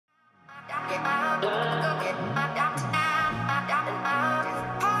We're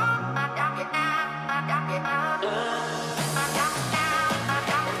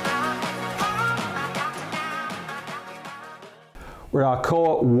at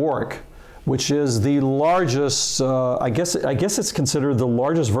Alcoa Warrick, which is the largest, I guess it's considered the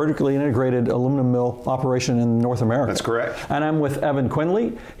largest vertically integrated aluminum mill operation in North America. That's correct. And I'm with Evan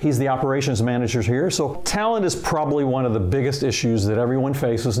Quinley. He's the operations manager here. So talent is probably one of the biggest issues that everyone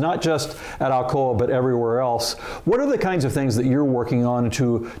faces, not just at Alcoa, but everywhere else. What are the kinds of things that you're working on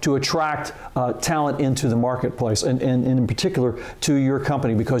to attract talent into the marketplace, and in particular to your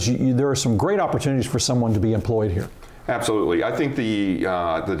company, because there are some great opportunities for someone to be employed here? Absolutely. I think the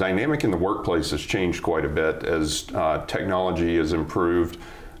dynamic in the workplace has changed quite a bit as technology has improved.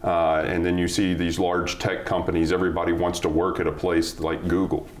 And then you see these large tech companies, everybody wants to work at a place like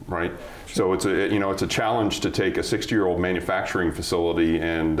Google, right? So it's a challenge to take a 60-year-old manufacturing facility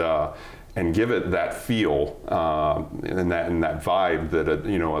and give it that feel and that vibe that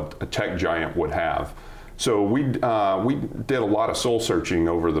a tech giant would have. So we did a lot of soul searching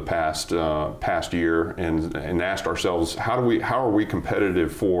over the past year and asked ourselves, how are we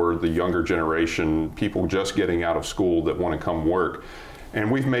competitive for the younger generation, people just getting out of school that want to come work?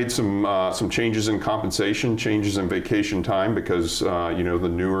 And we've made some changes in compensation, changes in vacation time, because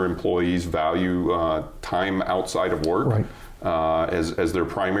the newer employees value time outside of work, right, as their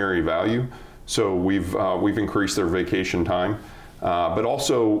primary value. So we've increased their vacation time. But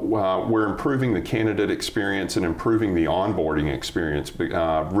also, we're improving the candidate experience and improving the onboarding experience,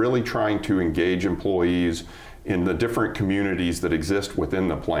 really trying to engage employees in the different communities that exist within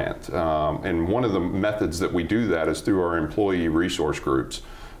the plant. And one of the methods that we do that is through our employee resource groups.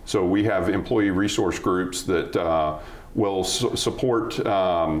 So we have employee resource groups that will support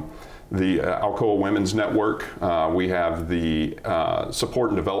the Alcoa Women's Network. We have the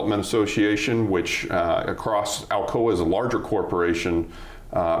Support and Development Association, which across Alcoa as a larger corporation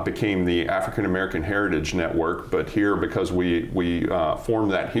became the African American Heritage Network. But here, because we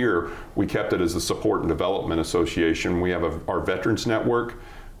formed that here, we kept it as the Support and Development Association. We have our Veterans Network.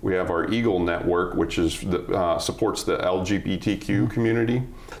 We have our Eagle Network, which is supports the LGBTQ community.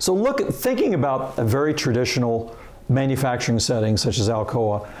 So thinking about a very traditional manufacturing setting such as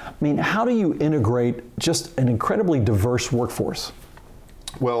Alcoa, I mean, how do you integrate just an incredibly diverse workforce?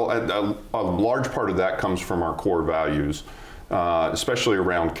 Well, a large part of that comes from our core values, especially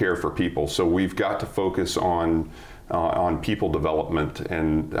around care for people. So we've got to focus on people development,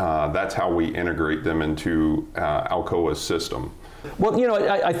 and that's how we integrate them into Alcoa's system. Well,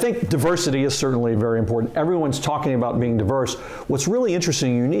 I think diversity is certainly very important. Everyone's talking about being diverse. What's really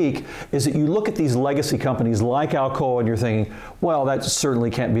interesting and unique is that you look at these legacy companies like Alcoa and you're thinking, well, that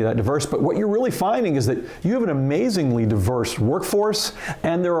certainly can't be that diverse. But what you're really finding is that you have an amazingly diverse workforce,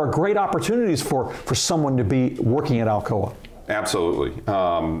 and there are great opportunities for someone to be working at Alcoa. Absolutely.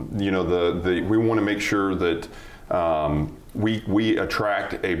 We want to make sure that we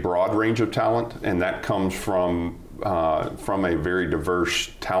attract a broad range of talent, and that comes from a very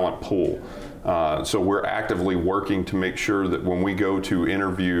diverse talent pool. So we're actively working to make sure that when we go to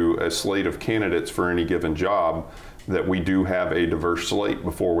interview a slate of candidates for any given job, that we do have a diverse slate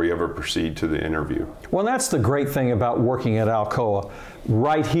before we ever proceed to the interview. Well, that's the great thing about working at Alcoa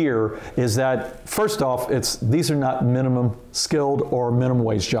right here, is that first off, these are not minimum skilled or minimum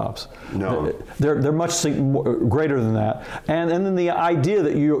wage jobs. No. They're much greater than that. And then the idea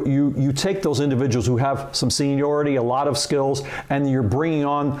that you take those individuals who have some seniority, a lot of skills, and you're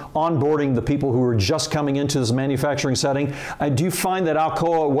onboarding the people who are just coming into this manufacturing setting. Do you find that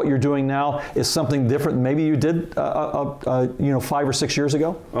Alcoa, what you're doing now, is something different than maybe you did 5 or 6 years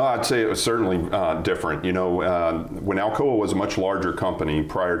ago? Well, I'd say it was certainly different. When Alcoa was a much larger company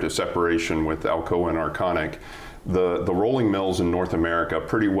prior to separation with Alcoa and Arconic, the rolling mills in North America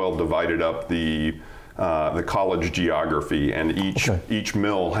pretty well divided up the college geography, and each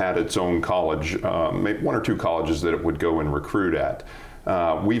mill had its own college, maybe 1 or 2 colleges that it would go and recruit at.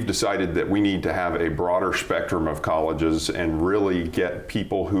 We've decided that we need to have a broader spectrum of colleges and really get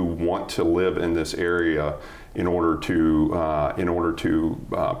people who want to live in this area in order to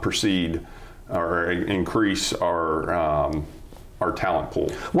proceed or increase our talent pool.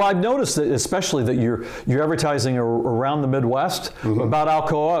 Well, I've noticed that, especially that you're advertising around the Midwest about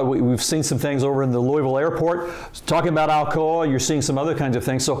Alcoa. We've seen some things over in the Louisville airport talking about Alcoa. You're seeing some other kinds of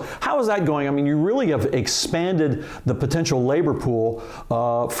things. So how is that going? I mean, you really have expanded the potential labor pool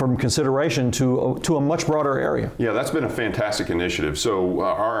from consideration to a much broader area. Yeah, that's been a fantastic initiative. So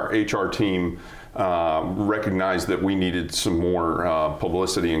our HR team recognized that we needed some more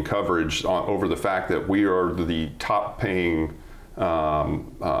publicity and coverage over the fact that we are the top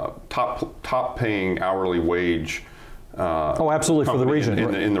top paying hourly wage absolutely, for the region.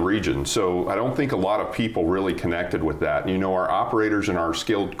 In the region. So I don't think a lot of people really connected with that. You know, our operators and our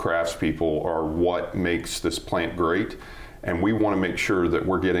skilled craftspeople are what makes this plant great, and we want to make sure that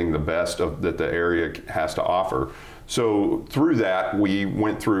we're getting the best that the area has to offer. So through that, we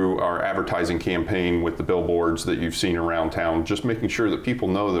went through our advertising campaign with the billboards that you've seen around town, just making sure that people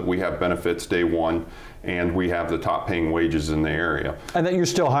know that we have benefits day one and we have the top paying wages in the area. And that you're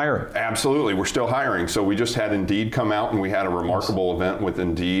still hiring. Absolutely, we're still hiring. So we just had Indeed come out, and we had a remarkable event with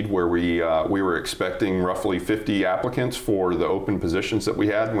Indeed where we were expecting roughly 50 applicants for the open positions that we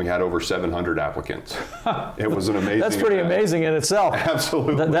had, and we had over 700 applicants. It was an amazing That's pretty event. Amazing in itself.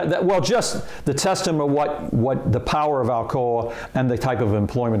 Absolutely. Well, just the testament of what the power of Alcoa and the type of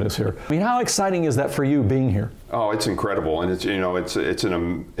employment is here. I mean, how exciting is that for you being here? Oh, it's incredible, and it's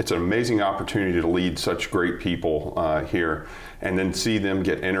an amazing opportunity to lead such great people here, and then see them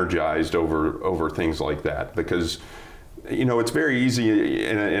get energized over things like that. Because you know, it's very easy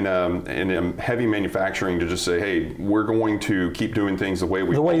in a heavy manufacturing to just say, hey, we're going to keep doing things the way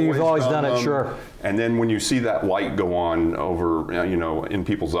you've always done it. Sure. And then when you see that light go on over, you know, in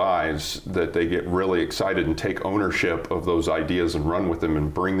people's eyes, that they get really excited and take ownership of those ideas and run with them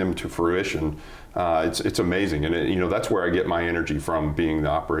and bring them to fruition. It's amazing, and you know, that's where I get my energy from, being the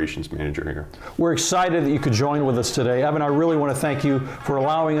operations manager here. We're excited that you could join with us today. Evan, I really want to thank you for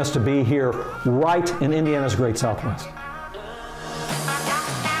allowing us to be here right in Indiana's Great Southwest.